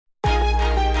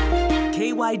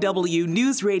KYW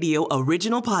News Radio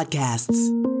original podcasts.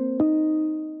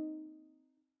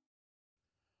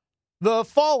 The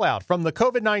fallout from the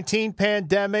COVID-19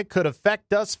 pandemic could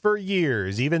affect us for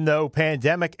years, even though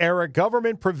pandemic-era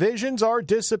government provisions are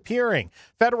disappearing.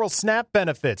 Federal SNAP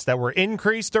benefits that were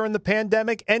increased during the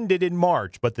pandemic ended in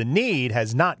March, but the need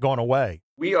has not gone away.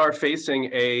 We are facing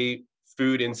a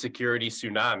food insecurity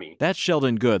tsunami. That's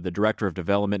Sheldon Good, the Director of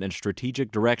Development and Strategic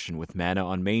Direction with Manna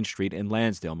on Main Street in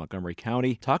Lansdale, Montgomery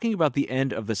County, talking about the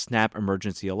end of the SNAP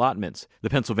emergency allotments. The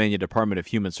Pennsylvania Department of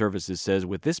Human Services says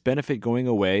with this benefit going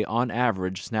away, on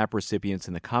average, SNAP recipients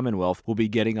in the Commonwealth will be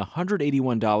getting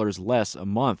 $181 less a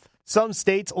month. Some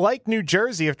states, like New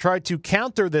Jersey, have tried to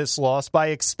counter this loss by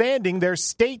expanding their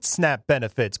state SNAP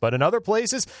benefits. But in other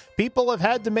places, people have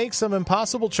had to make some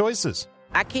impossible choices.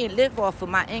 I can't live off of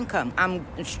my income. I'm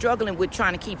struggling with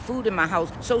trying to keep food in my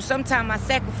house. So sometimes I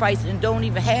sacrifice and don't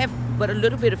even have but a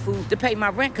little bit of food to pay my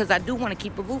rent because I do want to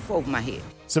keep a roof over my head.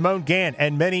 Simone Gant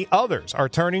and many others are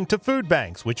turning to food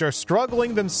banks, which are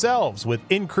struggling themselves with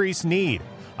increased need.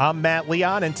 I'm Matt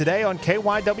Leon, and today on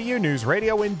KYW News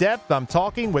Radio In Depth, I'm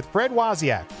talking with Fred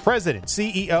Wozniak, President,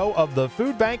 CEO of the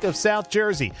Food Bank of South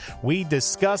Jersey. We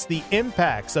discuss the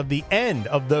impacts of the end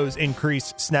of those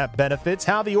increased SNAP benefits,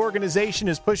 how the organization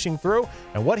is pushing through,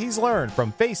 and what he's learned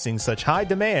from facing such high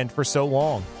demand for so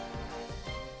long.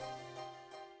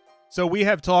 So we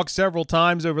have talked several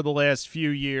times over the last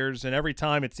few years, and every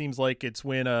time it seems like it's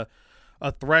when a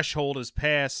threshold is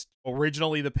passed.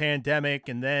 Originally the pandemic,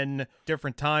 and then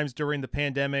different times during the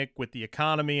pandemic with the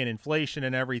economy and inflation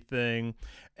and everything.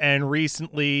 And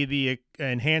recently the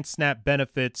enhanced SNAP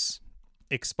benefits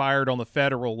expired on the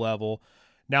federal level.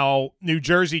 Now, New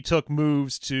Jersey took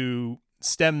moves to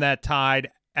stem that tide,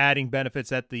 adding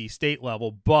benefits at the state level.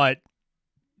 But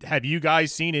have you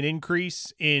guys seen an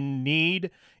increase in need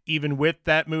even with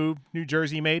that move New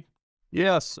Jersey made?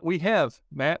 Yes, we have,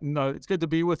 Matt, and it's good to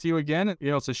be with you again.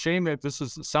 You know, it's a shame that this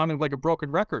is sounding like a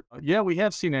broken record. Yeah, we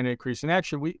have seen an increase. And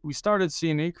actually, we started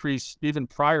seeing an increase even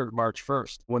prior to March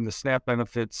 1st when the SNAP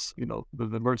benefits, the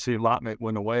emergency allotment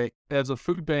went away. As a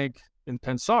food bank in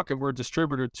Pennsauken, we're a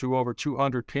distributor to over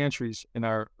 200 pantries in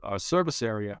our service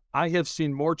area. I have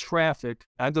seen more traffic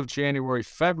end of January,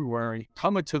 February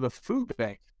coming to the food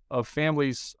bank of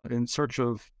families in search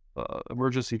of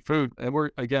emergency food. And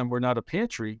we're not a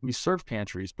pantry. We serve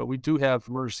pantries, but we do have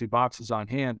emergency boxes on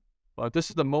hand. But this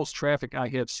is the most traffic I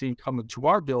have seen coming to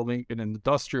our building in an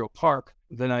industrial park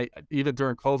than even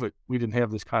during COVID, we didn't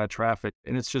have this kind of traffic.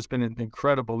 And it's just been an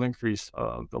incredible increase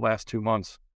the last 2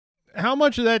 months. How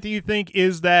much of that do you think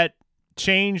is that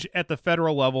change at the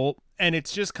federal level? And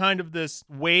it's just kind of this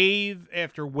wave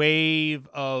after wave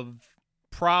of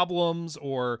problems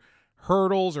or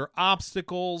hurdles or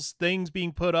obstacles, things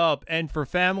being put up, and for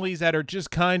families that are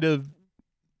just kind of,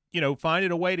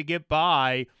 finding a way to get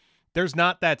by, there's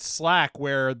not that slack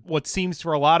where what seems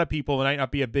for a lot of people might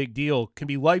not be a big deal can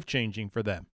be life-changing for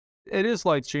them. It is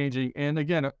life-changing. And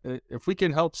again, if we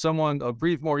can help someone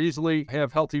breathe more easily,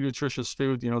 have healthy, nutritious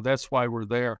food, that's why we're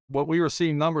there. What we were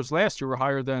seeing numbers last year were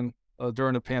higher than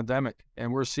during the pandemic.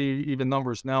 And we're seeing even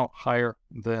numbers now higher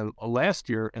than last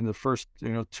year in the first,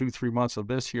 2-3 months of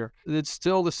this year. It's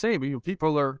still the same.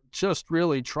 People are just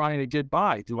really trying to get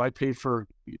by. Do I pay for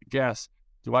gas?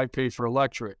 Do I pay for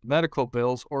electric, medical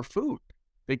bills, or food?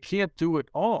 They can't do it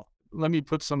all. Let me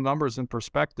put some numbers in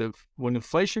perspective. When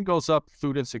inflation goes up,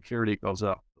 food insecurity goes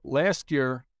up. Last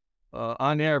year,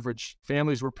 on average,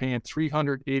 families were paying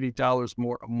 $380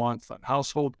 more a month on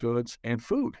household goods and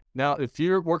food. Now, if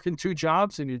you're working 2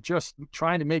 jobs and you're just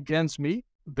trying to make ends meet,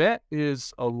 that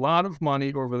is a lot of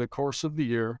money over the course of the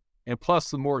year. And plus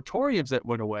the moratoriums that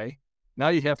went away, now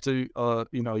you have to,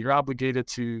 you're obligated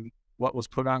to what was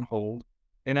put on hold.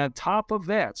 And on top of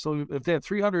that, so if that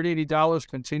 $380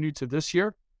 continued to this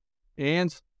year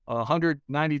and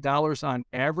 $190 on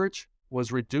average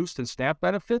was reduced in SNAP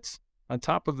benefits, on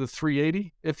top of the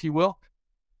 $380, if you will,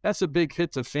 that's a big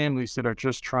hit to families that are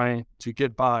just trying to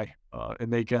get by and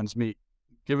make ends meet.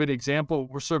 Give an example,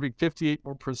 we're serving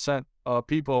 58% more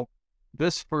people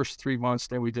this first 3 months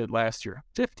than we did last year.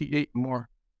 58% more.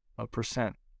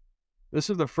 This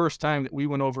is the first time that we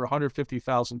went over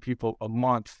 150,000 people a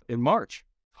month in March.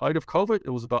 Height of COVID, it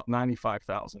was about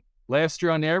 95,000. Last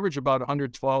year on average, about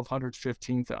 112,000,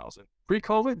 115,000.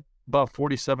 Pre-COVID, about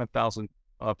 47,000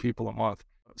 people a month.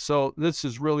 So this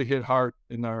has really hit hard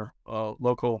in our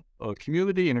local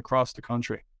community and across the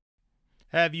country.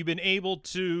 Have you been able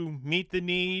to meet the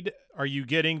need? Are you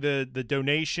getting the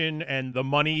donation and the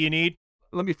money you need?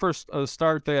 Let me first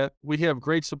start that we have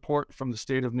great support from the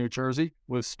state of New Jersey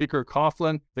with Speaker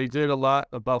Coughlin. They did a lot,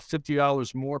 about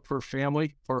 $50 more per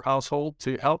family, per household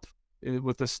to help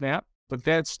with the SNAP, but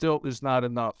that still is not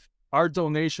enough. Our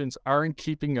donations aren't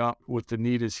keeping up with the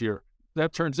need is here.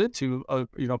 That turns into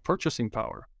purchasing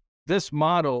power. This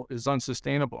model is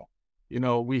unsustainable.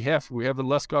 We have the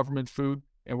less government food,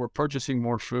 and we're purchasing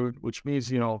more food, which means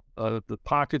the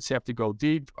pockets have to go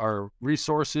deep. Our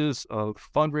resources of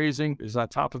fundraising is on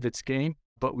top of its game,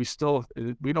 but we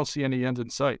don't see any end in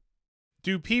sight.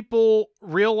 Do people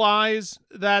realize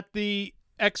that the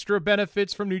extra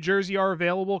benefits from New Jersey are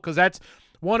available? Because that's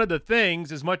one of the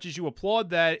things, as much as you applaud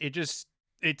that,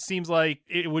 it seems like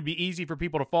it would be easy for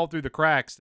people to fall through the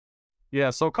cracks.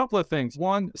 Yeah, so a couple of things.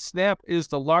 One, SNAP is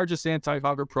the largest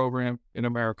anti-hunger program in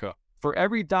America. For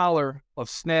every dollar of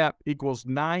SNAP equals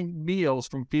 9 meals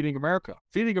from Feeding America.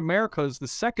 Feeding America is the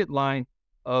second line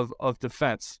of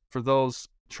defense for those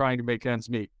trying to make ends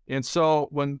meet. And so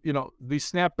when, these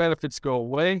SNAP benefits go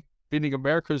away, Feeding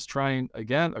America is trying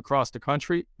again across the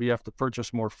country. We have to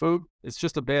purchase more food. It's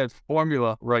just a bad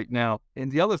formula right now.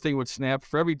 And the other thing with SNAP,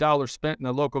 for every dollar spent in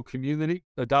a local community,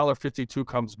 $1.52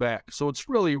 comes back. So it's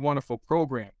really a wonderful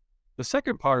program. The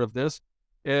second part of this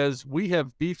is we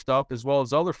have beefed up, as well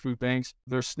as other food banks,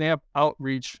 their SNAP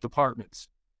outreach departments.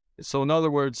 So in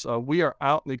other words, we are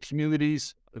out in the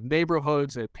communities,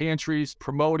 neighborhoods, at pantries,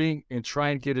 promoting and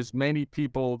trying to get as many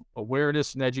people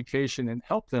awareness and education and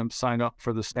help them sign up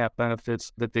for the SNAP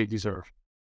benefits that they deserve.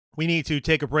 We need to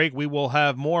take a break. We will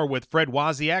have more with Fred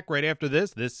Wozniak right after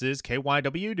this. This is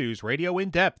KYW News Radio In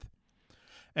Depth.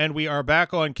 And we are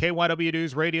back on KYW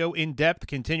News Radio In Depth,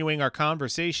 continuing our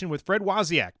conversation with Fred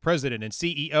Wozniak, President and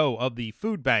CEO of the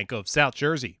Food Bank of South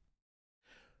Jersey.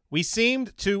 We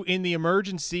seemed to, in the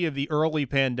emergency of the early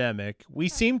pandemic, we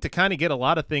seemed to kind of get a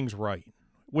lot of things right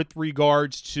with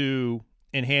regards to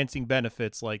enhancing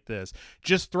benefits like this.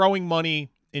 Just throwing money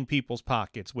in people's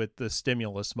pockets with the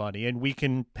stimulus money. And we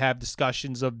can have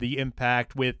discussions of the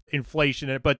impact with inflation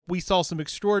in it, but we saw some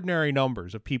extraordinary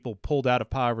numbers of people pulled out of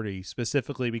poverty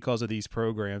specifically because of these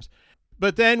programs.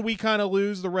 But then we kind of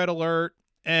lose the red alert,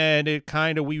 and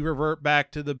we revert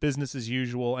back to the business as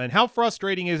usual. And how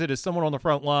frustrating is it as someone on the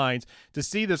front lines to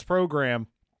see this program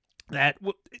that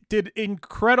did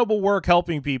incredible work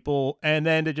helping people, and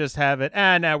then to just have it,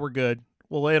 now we're good.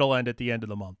 Well, it'll end at the end of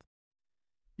the month.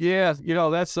 Yeah,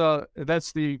 that's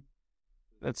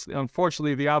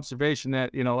unfortunately the observation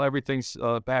that, everything's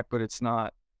back, but it's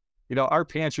not. Our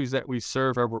pantries that we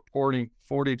serve are reporting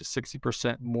 40 to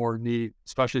 60% more need,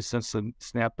 especially since the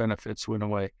SNAP benefits went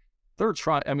away. They're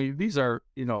trying, these are,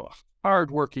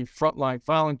 hardworking frontline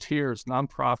volunteers,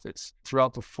 nonprofits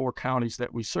throughout the 4 counties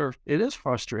that we serve. It is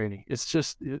frustrating. It's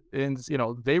just,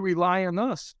 they rely on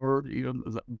us for,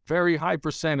 the very high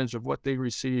percentage of what they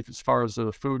receive as far as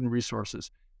the food and resources.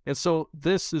 And so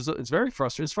it's very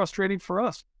frustrating. It's frustrating for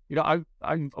us. I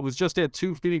was just at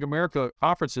 2 Feeding America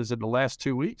conferences in the last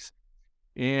 2 weeks.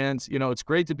 And, it's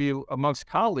great to be amongst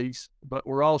colleagues, but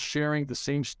we're all sharing the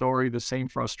same story, the same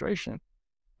frustration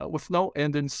with no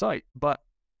end in sight. But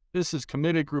this is a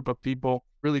committed group of people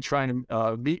really trying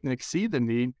to meet and exceed the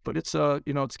need, but it's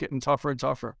getting tougher and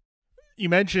tougher. You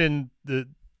mentioned the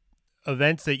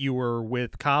events that you were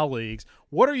with colleagues.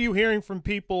 What are you hearing from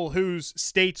people whose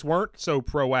states weren't so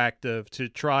proactive to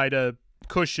try to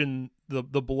cushion the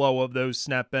blow of those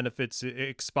SNAP benefits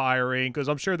expiring? Because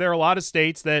I'm sure there are a lot of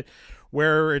states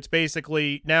where it's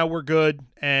basically, now we're good,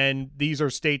 and these are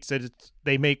states that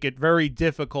they make it very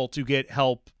difficult to get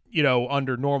help,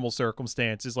 under normal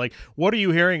circumstances. Like, what are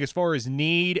you hearing as far as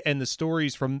need and the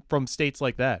stories from states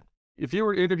like that? If you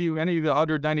were to interview any of the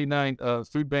 199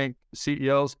 food bank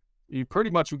CEOs, you pretty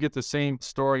much would get the same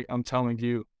story I'm telling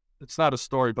you. It's not a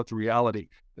story, but the reality.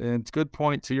 And it's a good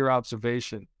point to your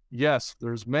observation. Yes,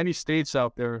 there's many states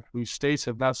out there whose states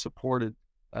have not supported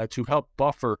to help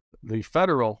buffer the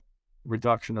federal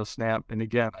reduction of SNAP. And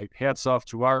again, hats off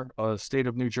to our state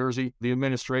of New Jersey, the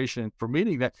administration, for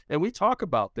meeting that. And we talk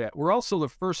about that. We're also the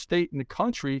first state in the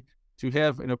country to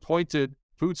have an appointed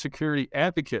food security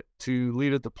advocate to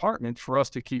lead a department for us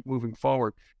to keep moving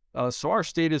forward. So our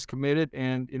state is committed.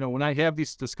 And, when I have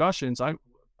these discussions, I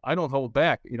don't hold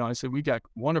back. I said, we got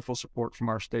wonderful support from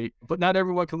our state, but not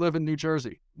everyone can live in New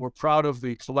Jersey. We're proud of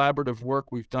the collaborative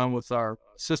work we've done with our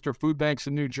sister food banks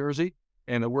in New Jersey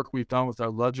and the work we've done with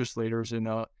our legislators. And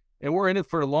we're in it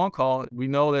for the long haul. We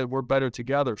know that we're better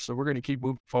together. So we're going to keep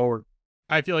moving forward.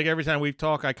 I feel like every time we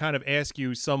talk, I kind of ask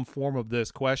you some form of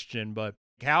this question, but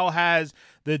how has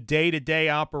the day-to-day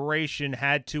operation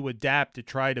had to adapt to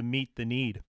try to meet the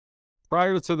need?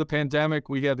 Prior to the pandemic,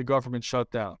 we had the government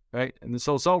shutdown, right? And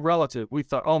so it's all relative. We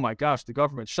thought, oh my gosh, the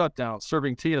government shutdown,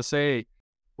 serving TSA.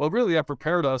 Well, really, that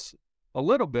prepared us a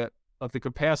little bit of the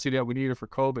capacity that we needed for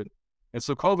COVID. And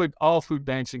so COVID, all food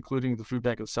banks, including the Food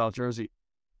Bank of South Jersey,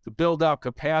 to build out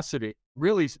capacity,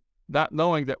 really not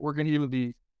knowing that we're going to even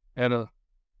be at a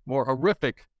more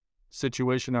horrific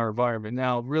situation in our environment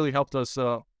now, really helped us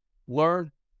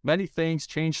learn many things,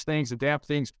 change things, adapt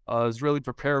things, has really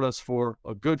prepared us for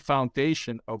a good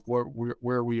foundation of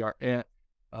where we are at.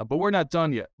 But we're not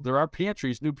done yet. There are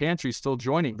new pantries still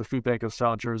joining the Food Bank of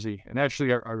South Jersey. And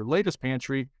actually, our latest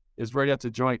pantry is right at the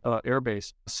Joint Air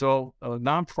Base. So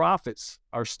nonprofits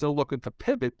are still looking to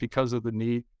pivot because of the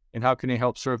need and how can they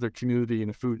help serve their community in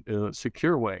a food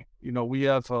secure way. You know, we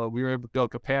were able to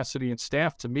build capacity and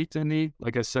staff to meet the need.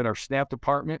 Like I said, our SNAP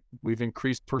department, we've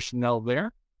increased personnel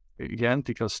there. Again,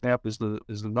 because SNAP is the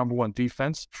number one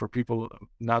defense for people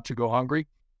not to go hungry.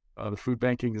 The food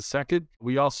banking is second.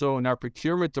 We also, in our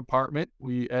procurement department,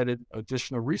 we added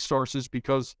additional resources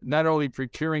because not only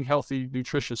procuring healthy,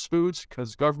 nutritious foods,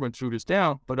 because government food is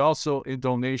down, but also in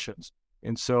donations.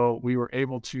 And so we were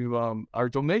able to, our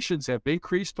donations have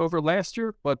increased over last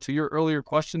year, but to your earlier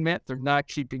question, Matt, they're not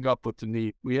keeping up with the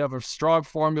need. We have a strong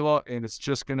formula and it's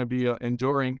just going to be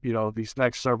enduring, these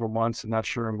next several months and not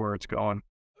sure where it's going.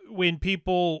 When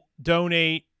people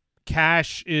donate,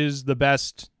 cash is the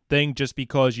best thing just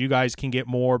because you guys can get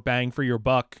more bang for your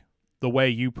buck the way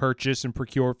you purchase and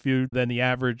procure food than the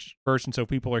average person. So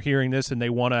people are hearing this and they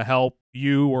want to help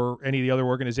you or any of the other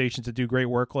organizations that do great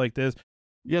work like this.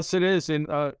 Yes, it is. And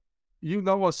you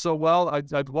know us so well.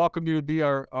 I'd welcome you to be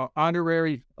our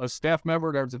honorary staff member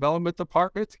in our development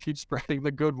department to keep spreading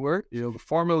the good word. The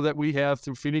formula that we have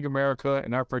through Feeding America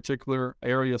in our particular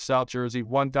area of South Jersey,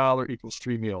 $1 equals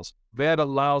 3 meals. That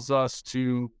allows us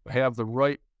to have the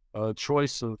right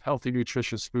choice of healthy,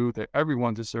 nutritious food that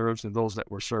everyone deserves and those that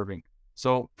we're serving.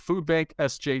 So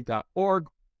foodbanksj.org,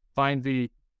 find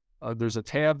there's a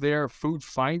tab there. Food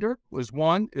Finder was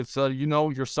one. If you know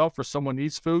yourself or someone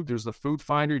needs food, there's the Food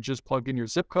Finder. You just plug in your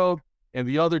zip code. And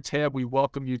the other tab we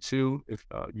welcome you to, if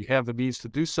you have the means to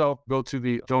do so, go to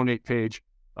the donate page.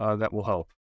 That will help.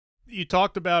 You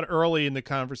talked about early in the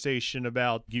conversation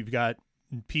about you've got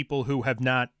people who have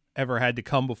not ever had to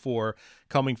come before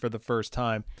coming for the first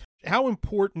time. How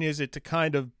important is it to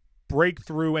kind of break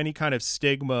through any kind of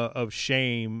stigma of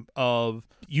shame of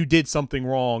you did something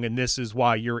wrong and this is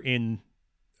why you're in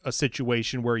a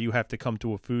situation where you have to come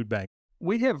to a food bank?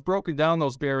 We have broken down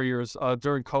those barriers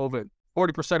during COVID.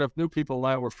 40% of new people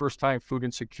now were first-time food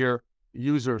insecure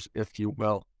users, if you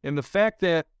will. And the fact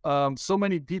that so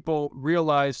many people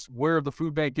realize where the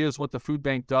food bank is, what the food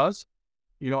bank does,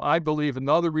 I believe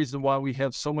another reason why we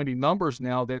have so many numbers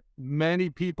now that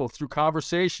many people through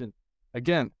conversation,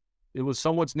 again, it was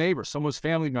someone's neighbor, someone's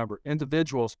family member,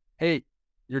 individuals. Hey,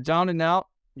 you're down and out.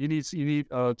 You need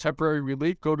temporary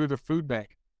relief. Go to the food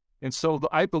bank. And so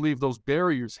I believe those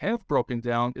barriers have broken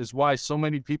down is why so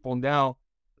many people now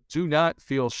do not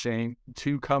feel shame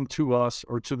to come to us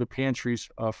or to the pantries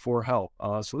for help.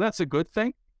 So that's a good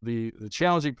thing. The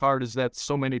challenging part is that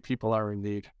so many people are in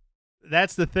need.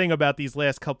 That's the thing about these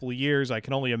last couple of years, I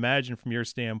can only imagine from your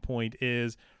standpoint,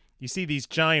 is you see these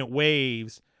giant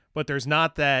waves, but there's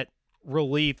not that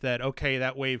relief that, okay,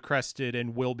 that wave crested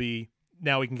and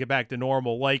now we can get back to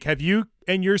normal. Like, have you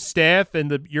and your staff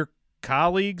and your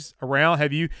colleagues around,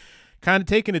 have you kind of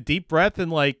taken a deep breath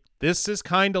and like, this is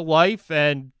kind of life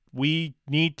and we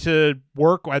need to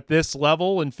work at this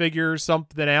level and figure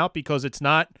something out because it's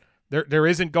not, there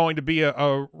isn't going to be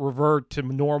a revert to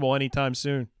normal anytime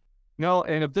soon? No,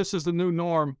 and if this is the new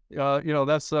norm,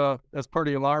 that's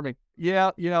pretty alarming.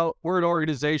 Yeah, we're an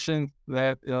organization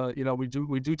that,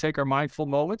 we do take our mindful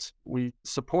moments. We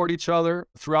support each other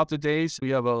throughout the days. We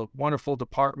have a wonderful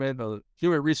department, a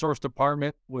human resource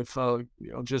department with,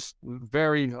 just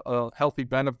very healthy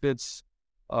benefits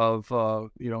of,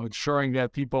 ensuring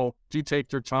that people do take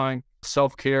their time.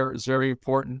 Self-care is very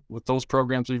important with those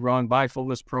programs we run,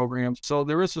 mindfulness programs. So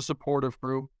there is a supportive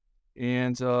group.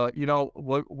 And,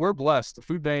 we're blessed. The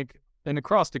food bank and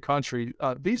across the country,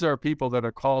 these are people that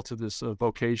are called to this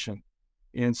vocation.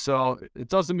 And so it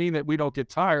doesn't mean that we don't get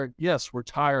tired. Yes, we're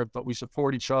tired, but we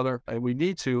support each other and we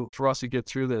need to for us to get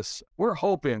through this. We're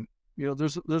hoping,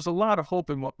 there's a lot of hope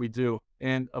in what we do.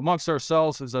 And amongst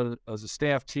ourselves as a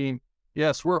staff team,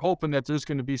 yes, we're hoping that there's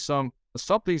going to be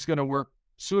something's going to work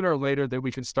sooner or later that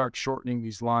we can start shortening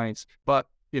these lines. But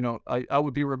I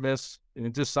would be remiss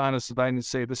and dishonest if I didn't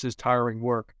say this is tiring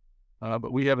work.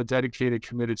 But we have a dedicated,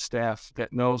 committed staff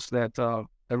that knows that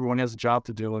everyone has a job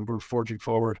to do, and we're forging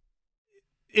forward.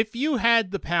 If you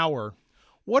had the power,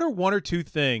 what are one or two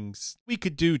things we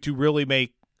could do to really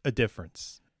make a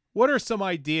difference? What are some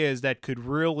ideas that could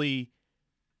really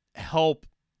help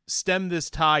stem this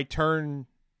tide, turn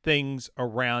things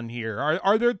around here?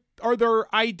 Are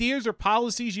there ideas or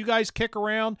policies you guys kick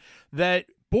around that,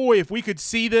 boy, if we could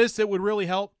see this, it would really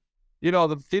help? You know,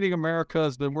 the Feeding America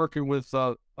has been working with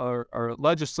our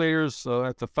legislators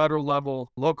at the federal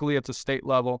level, locally at the state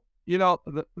level. You know,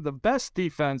 the best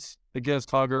defense against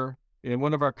hunger, and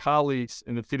one of our colleagues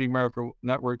in the Feeding America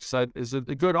network said, is a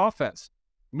good offense,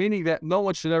 meaning that no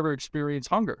one should ever experience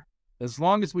hunger. As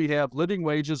long as we have living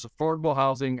wages, affordable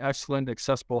housing, excellent,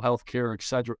 accessible health care,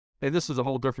 etc. Hey, this is a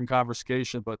whole different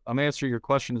conversation, but I'm answering your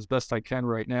question as best I can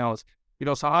right now. Is, you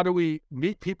know, so how do we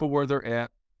meet people where they're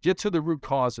at, get to the root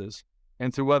causes,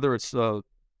 and through whether it's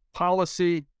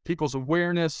policy, people's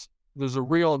awareness, there's a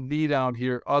real need out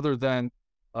here other than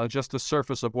just the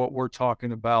surface of what we're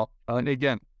talking about. And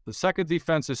again, the second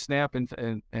defense is SNAP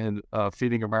and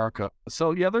Feeding America.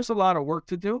 So yeah, there's a lot of work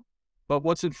to do, but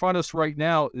what's in front of us right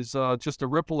now is just a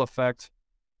ripple effect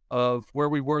of where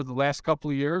we were the last couple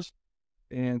of years.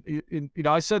 And you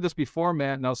know, I said this before,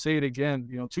 Matt, and I'll say it again.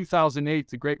 You know, 2008,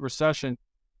 the Great Recession,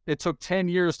 it took 10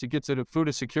 years to get to the food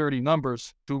insecurity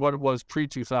numbers to what it was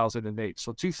pre-2008.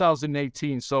 So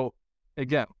 2018. So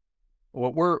again,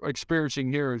 what we're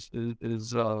experiencing here is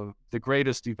the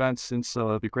greatest event since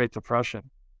the Great Depression.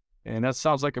 And that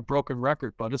sounds like a broken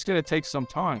record, but it's going to take some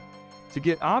time to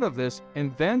get out of this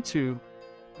and then to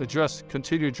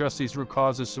continue to address these root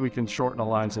causes so we can shorten the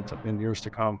lines in years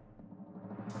to come.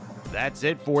 That's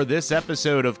it for this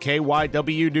episode of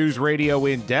KYW News Radio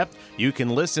In Depth. You can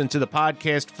listen to the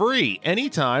podcast free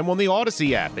anytime on the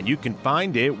Odyssey app, and you can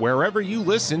find it wherever you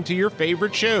listen to your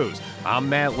favorite shows. I'm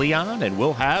Matt Leon, and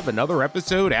we'll have another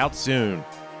episode out soon.